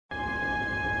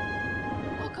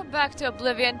back to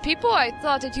Oblivion, people. I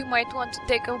thought that you might want to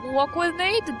take a walk with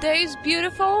me. The day is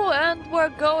beautiful, and we're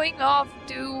going off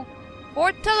to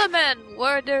Fort Telemann,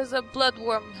 where there's a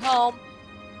Bloodworm Helm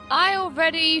I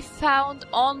already found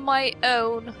on my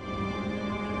own.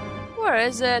 Where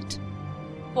is it?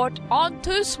 Fort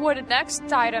Ontus, where the next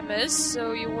item is,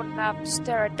 so you wouldn't have to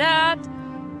stare at that.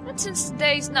 And since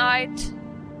today's night,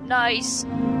 nice,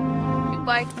 you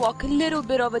might walk a little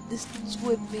bit of a distance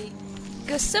with me.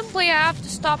 Because simply I have to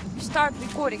start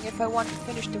recording if I want to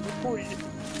finish the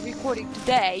recording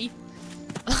today.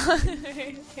 So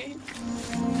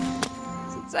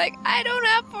it's like, I don't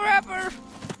have forever.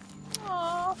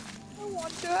 Aww, I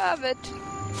want to have it.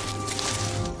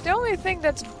 The only thing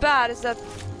that's bad is that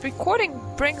recording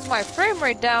brings my frame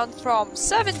rate down from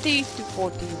 70 to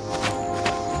 40.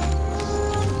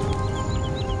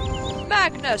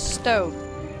 Magnus Stone.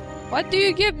 What do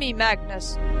you give me,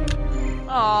 Magnus?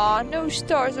 Ah, no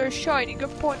stars are shining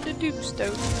upon the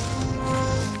Doomstone.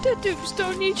 The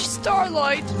Doomstone needs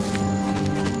starlight.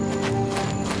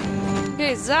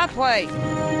 Okay, that way.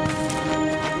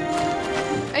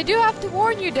 I do have to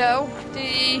warn you though,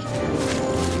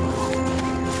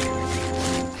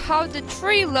 how the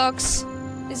tree looks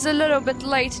is a little bit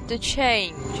late to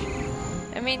change.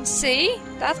 I mean, see?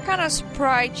 That kind of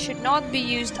sprite should not be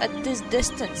used at this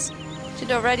distance. It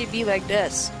should already be like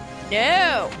this.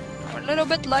 No! A little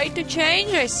bit late to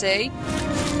change, I see.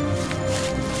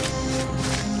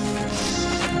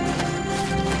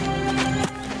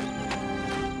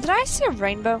 Did I see a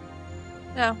rainbow?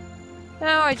 No.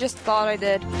 No, I just thought I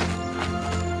did.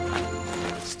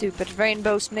 Stupid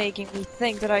rainbows making me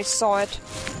think that I saw it.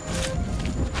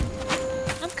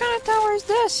 What kind of tower is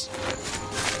this?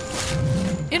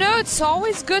 You know, it's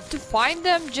always good to find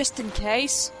them just in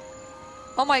case.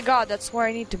 Oh my god, that's where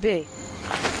I need to be.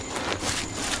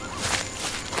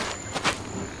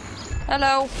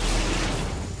 Hello.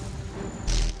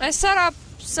 I set up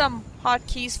some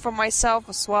hotkeys for myself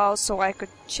as well, so I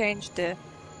could change the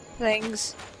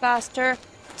things faster.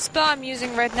 The spell I'm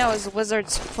using right now is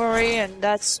Wizard's Fury, and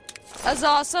that's as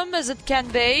awesome as it can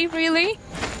be, really.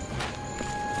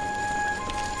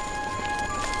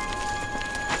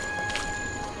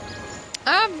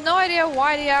 I have no idea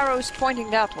why the arrow is pointing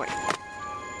that way.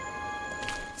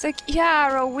 It's like, yeah,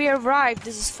 arrow, we arrived.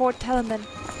 This is Fort Telemann.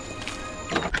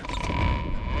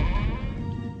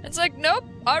 It's like, nope,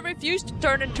 I refuse to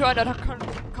turn into another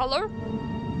color.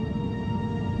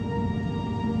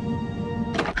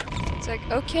 It's like,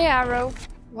 okay, arrow,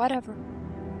 whatever.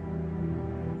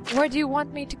 Where do you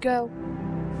want me to go?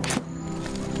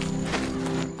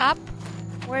 Up?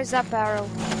 Where's up, arrow?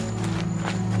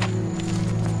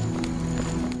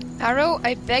 Arrow,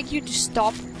 I beg you to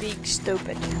stop being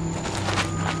stupid.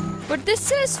 But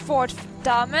this is Fort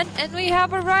Telemann, and we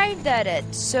have arrived at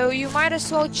it, so you might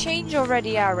as well change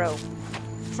already, Arrow.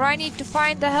 For I need to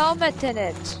find the helmet in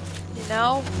it, you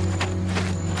know?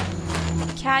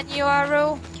 Can you,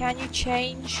 Arrow? Can you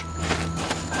change?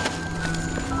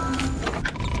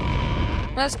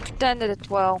 Let's pretend that it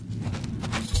will.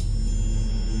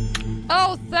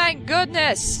 Oh, thank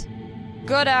goodness!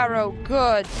 Good, Arrow,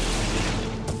 good.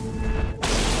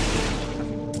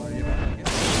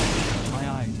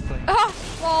 Ah!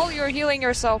 Well, you're healing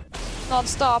yourself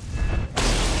non-stop.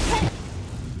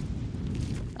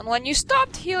 And when you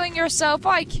stopped healing yourself,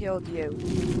 I killed you.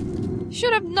 You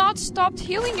should have not stopped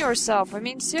healing yourself. I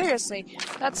mean, seriously.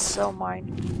 That's so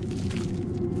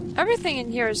mine. Everything in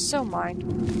here is so mine.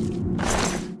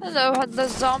 Hello,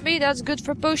 Headless Zombie. That's good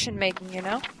for potion making, you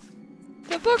know?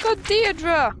 The Book of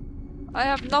Deirdre! I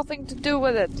have nothing to do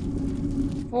with it.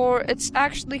 For it's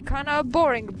actually kinda a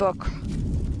boring book.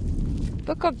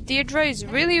 Book of Deirdre is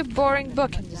really a boring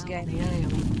book in this game. You're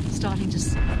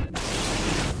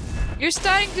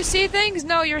starting to see things?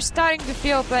 No, you're starting to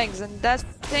feel things, and that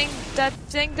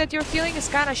thing that you're feeling is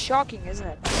kind of shocking, isn't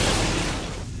it?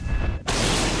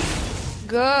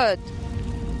 Good.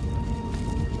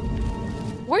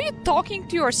 Were you talking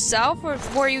to yourself, or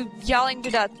were you yelling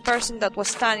to that person that was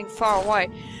standing far away?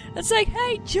 It's like,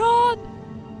 hey, John!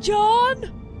 John!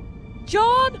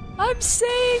 John! I'm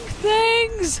seeing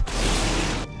things!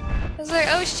 I was like,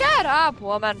 oh, shut up,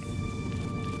 woman.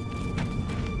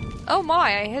 Oh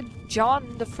my, I hit John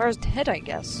in the first hit, I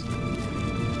guess.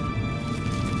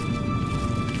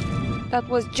 That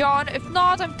was John. If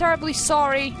not, I'm terribly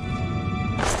sorry.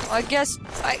 I guess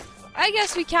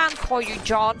we can't call you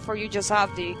John, for you just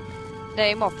have the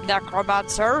name of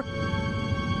Necromancer.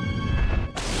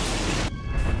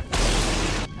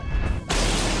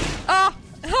 Ah!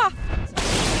 Ha!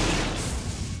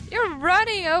 You're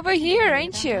running over here,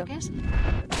 ain't you? My eyes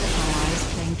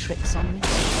playing tricks on me.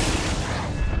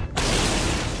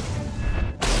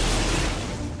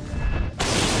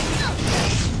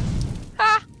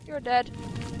 You're dead.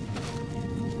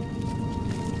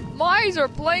 My eyes are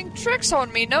playing tricks on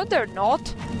me. No, they're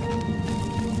not.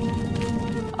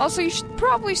 Also, you should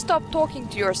probably stop talking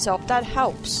to yourself. That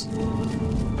helps.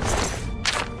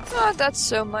 Ah, that's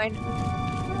so mine.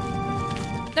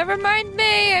 Never mind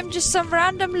me. I'm just some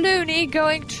random loony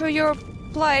going through your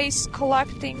place,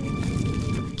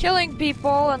 killing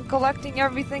people and collecting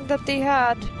everything that they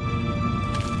had.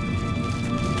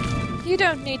 You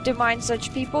don't need to mind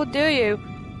such people, do you?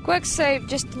 Quick save,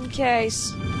 just in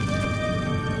case.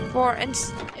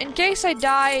 In case I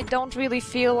die, I don't really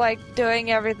feel like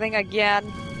doing everything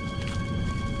again.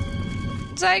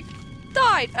 It's like,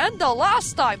 died, and the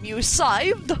last time you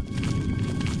saved!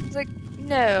 It's like,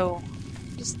 no.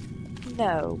 Just,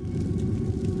 no.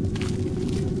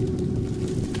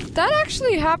 That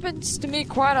actually happens to me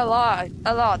quite a lot.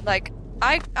 Like,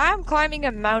 I'm climbing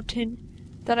a mountain,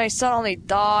 then I suddenly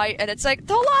die, and it's like,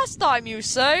 the last time you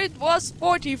saved was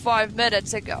 45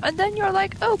 minutes ago. And then you're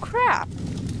like, oh crap.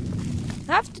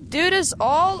 I have to do this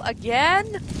all again?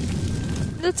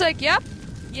 And it's like, yep.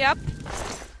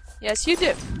 Yes, you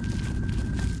do.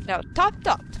 Now, tot.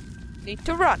 Need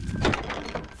to run.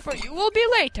 For you will be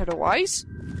late otherwise.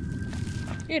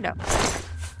 You know.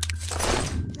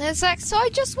 And it's like, so I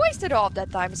just wasted all of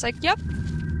that time. It's like, yep.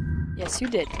 Yes, you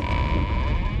did.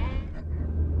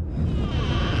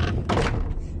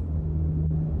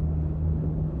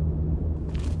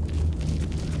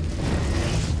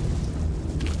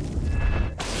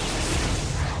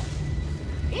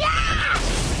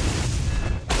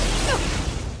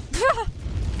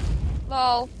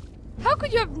 Lol. How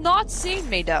could you have not seen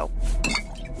me, though?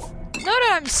 Not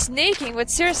that I'm sneaking, but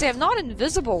seriously, I'm not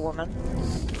invisible, woman.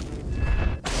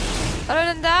 Other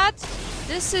than that,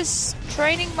 this is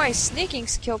training my sneaking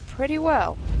skill pretty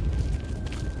well.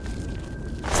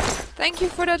 Thank you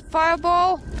for that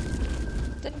fireball.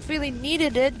 Didn't really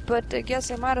needed it, but I guess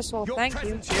I might as well thank you.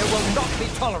 Your presence here will not be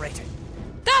tolerated.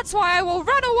 That's why I will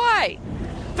run away!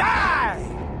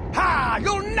 Die! Ha!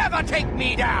 You'll never take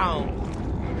me down!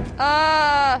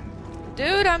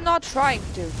 Dude, I'm not trying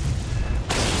to.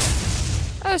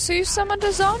 Oh, so you summoned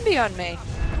a zombie on me.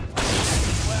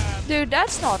 Dude,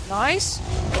 that's not nice.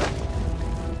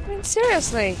 I mean,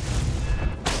 seriously.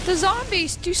 The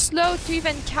zombie's too slow to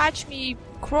even catch me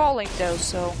crawling, though,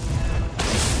 so...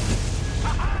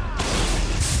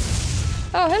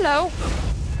 Oh, hello.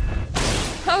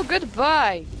 Oh,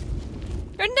 goodbye.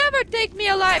 You'll never take me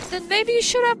alive, then maybe you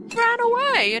should have ran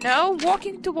away, you know?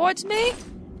 Walking towards me?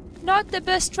 Not the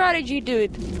best strategy,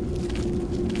 dude.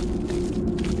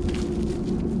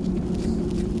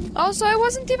 Also, I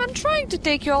wasn't even trying to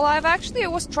take you alive. Actually, I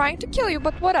was trying to kill you,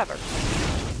 but whatever.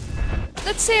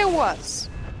 Let's say I was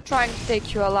trying to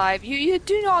take you alive. You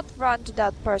do not run to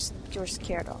that person that you're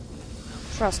scared of.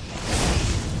 Trust me.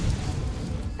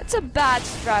 It's a bad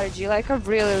strategy, like a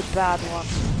really bad one.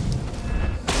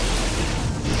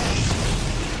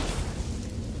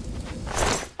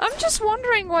 I'm just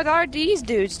wondering, what are these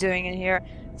dudes doing in here?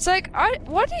 It's like,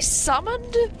 were they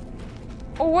summoned?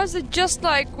 Or was it just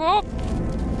like, well,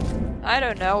 I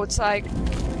don't know, it's like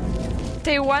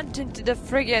they went into the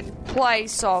friggin'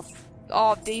 place of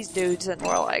these dudes and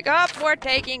were like, oh, we're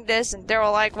taking this, and they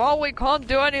were like, well, we can't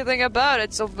do anything about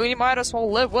it, so we might as well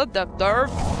live with them,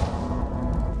 derf.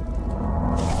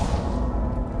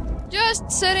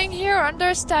 Just sitting here under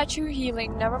a statue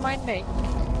healing, never mind me.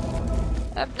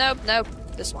 Nope.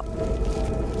 This one.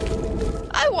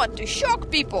 I want to shock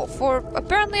people, for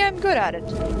apparently I'm good at it.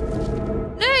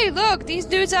 Hey, look, these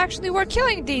dudes actually were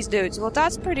killing these dudes. Well,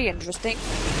 that's pretty interesting.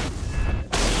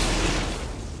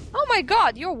 Oh my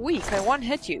god, you're weak. I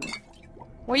one-hit you.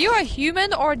 Were you a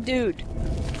human or dude?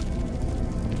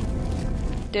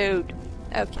 Dude.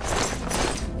 Okay.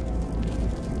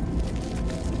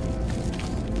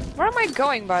 Where am I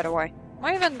going, by the way? Am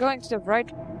I even going to the right?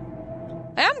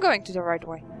 I am going to the right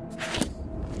way.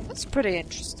 That's pretty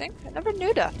interesting. I never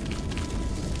knew that.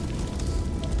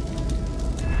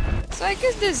 So I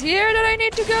guess this here that I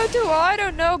need to go to? Well, I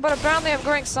don't know, but apparently I'm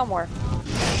going somewhere.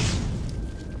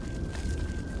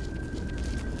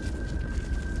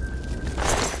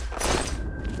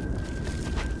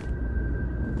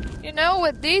 You know,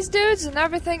 with these dudes and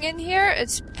everything in here,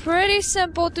 it's pretty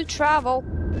simple to travel.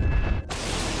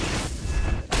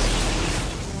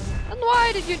 And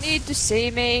why did you need to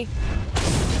see me?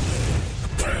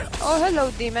 Oh, hello,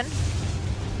 demon.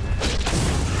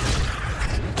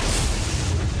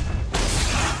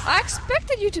 I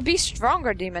expected you to be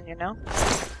stronger, demon, you know?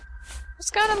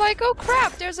 It's kind of like, oh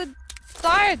crap, there's a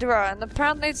Diadra, and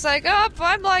apparently it's like, oh,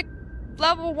 I'm like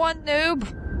level 1 noob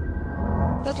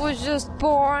that was just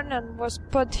born and was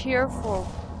put here for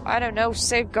I don't know,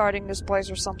 safeguarding this place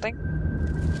or something.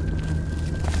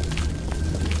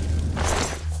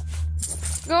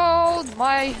 Gold,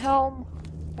 my helm.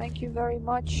 Thank you very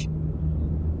much.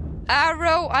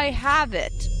 Arrow, I have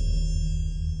it.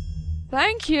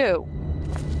 Thank you.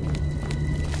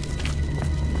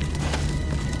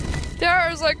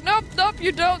 There's like, nope, nope,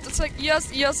 you don't. It's like,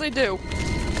 yes, yes, I do.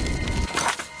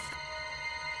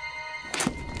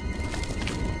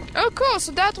 Oh, cool.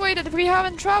 So that way that we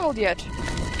haven't traveled yet.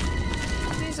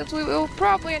 Means that we will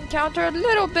probably encounter a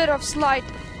little bit of slight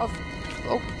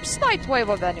wave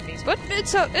of enemies, but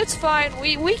it's fine.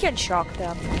 We can shock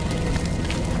them.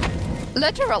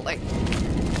 Literally.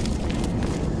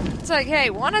 It's like, hey,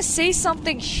 wanna see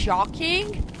something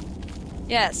shocking?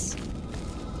 Yes.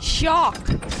 Shock.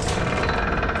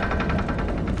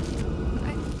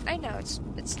 I know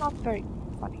it's not very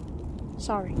funny.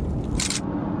 Sorry.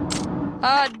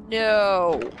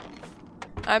 No.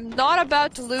 I'm not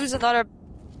about to lose another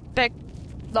big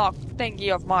lock thingy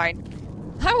of mine.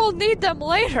 I will need them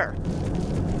later.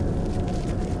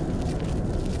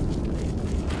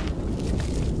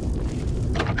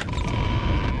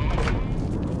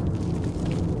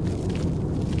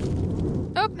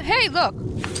 Oh, hey, look.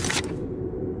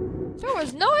 There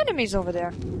was no enemies over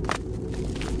there.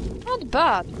 Not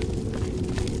bad.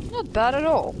 Not bad at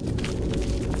all.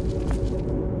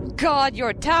 God,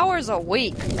 your towers are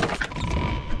weak.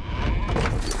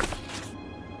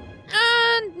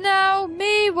 And now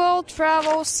me will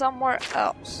travel somewhere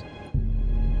else.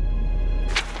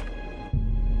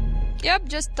 Yep,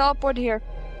 just teleport here.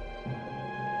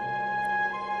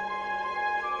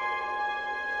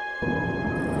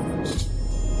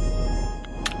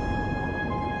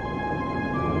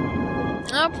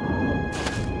 Yep.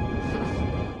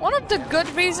 One of the good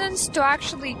reasons to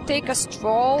actually take a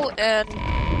stroll in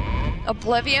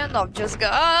Oblivion of just go,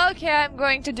 oh, okay, I'm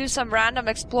going to do some random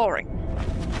exploring,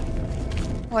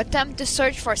 or attempt to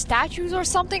search for statues or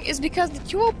something, is because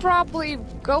that you will probably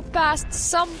go past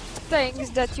some things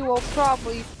that you will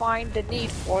probably find the need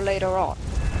for later on.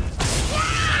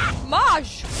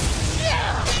 Maj!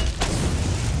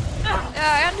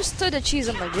 I understood that she's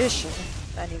a magician,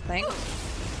 if anything.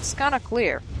 It's kinda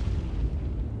clear.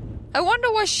 I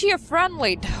wonder, was she a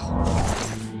friendly though?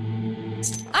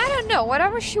 I don't know,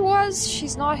 whatever she was,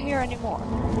 she's not here anymore.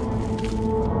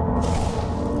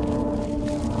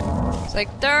 It's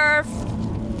like, Durf!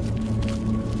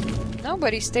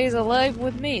 Nobody stays alive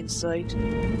with me in sight.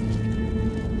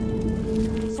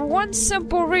 For one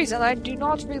simple reason, I do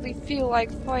not really feel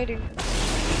like fighting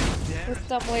with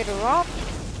them later on.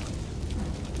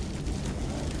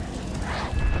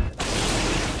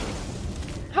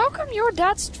 How come you're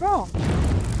that strong?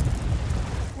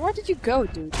 Where did you go,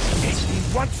 dude? Hit me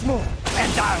once more,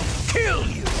 and I'll kill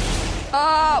you!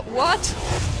 What?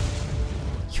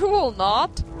 You will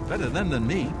not? Better them than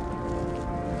me.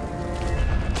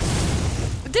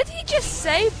 Did he just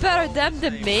say better them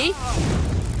than me?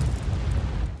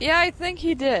 Yeah, I think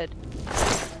he did.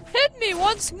 Hit me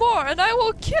once more and I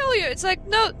will kill you! It's like,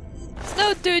 no,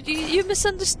 dude, you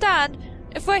misunderstand.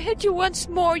 If I hit you once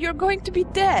more, you're going to be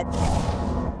dead.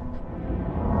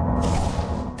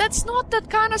 That's not that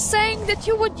kind of saying that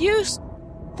you would use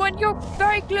when you're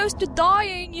very close to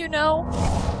dying, you know.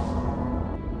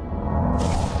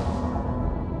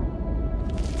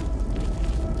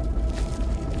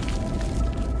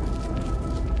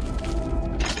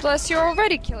 Plus, you're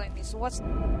already killing me, so what's...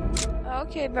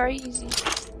 Okay, very easy.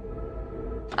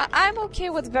 I'm okay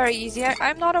with very easy.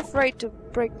 I'm not afraid to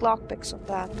break lockpicks on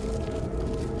that.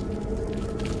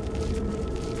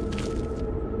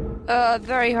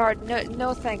 Very hard.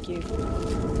 No, thank you.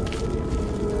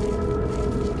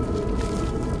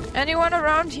 Anyone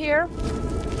around here?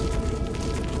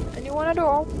 Anyone at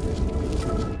all?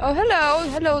 Oh, hello.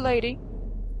 Hello, lady.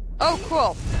 Oh,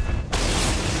 cool.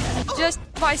 Just,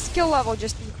 my skill level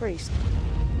just increased.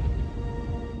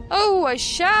 Oh, a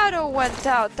shadow went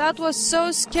out. That was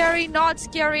so scary, not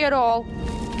scary at all.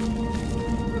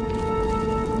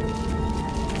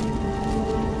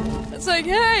 It's like,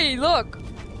 hey, look.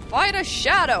 Fight a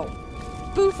shadow!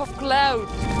 Poof of cloud!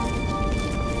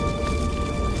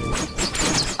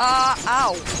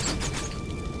 Ow!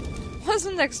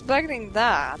 Wasn't expecting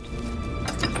that.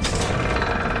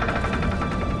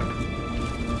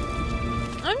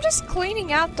 I'm just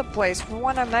cleaning out the place for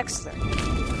when I'm exiting.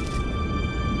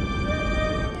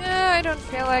 Yeah, I don't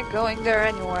feel like going there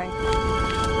anyway.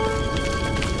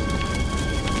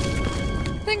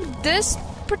 I think this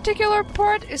particular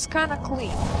part is kinda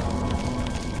clean.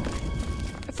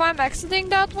 If I'm exiting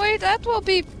that way, that will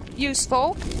be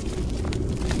useful.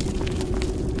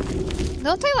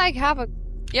 Don't they like have a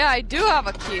Yeah, I do have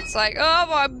a key. It's like, oh,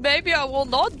 well, maybe I will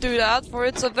not do that, for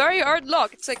it's a very hard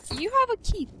lock. It's like, you have a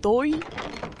key, doy.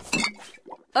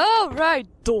 Oh, right,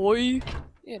 doy.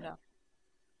 You know.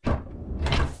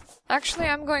 Actually,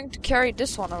 I'm going to carry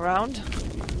this one around.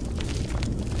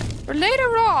 For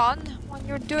later on, when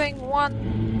you're doing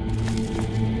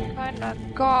one kind of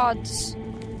god's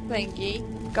thingy,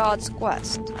 god's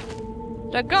quest.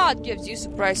 The god gives you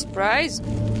surprise, surprise.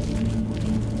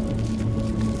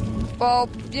 Well,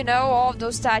 you know, all of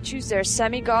those statues, they're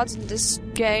semi-gods in this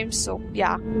game, so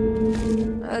yeah.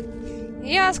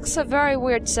 He asks a very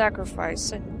weird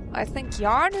sacrifice, and I think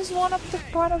yarn is one of the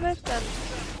part of it, and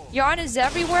yarn is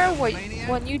everywhere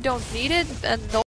when you don't need it, and no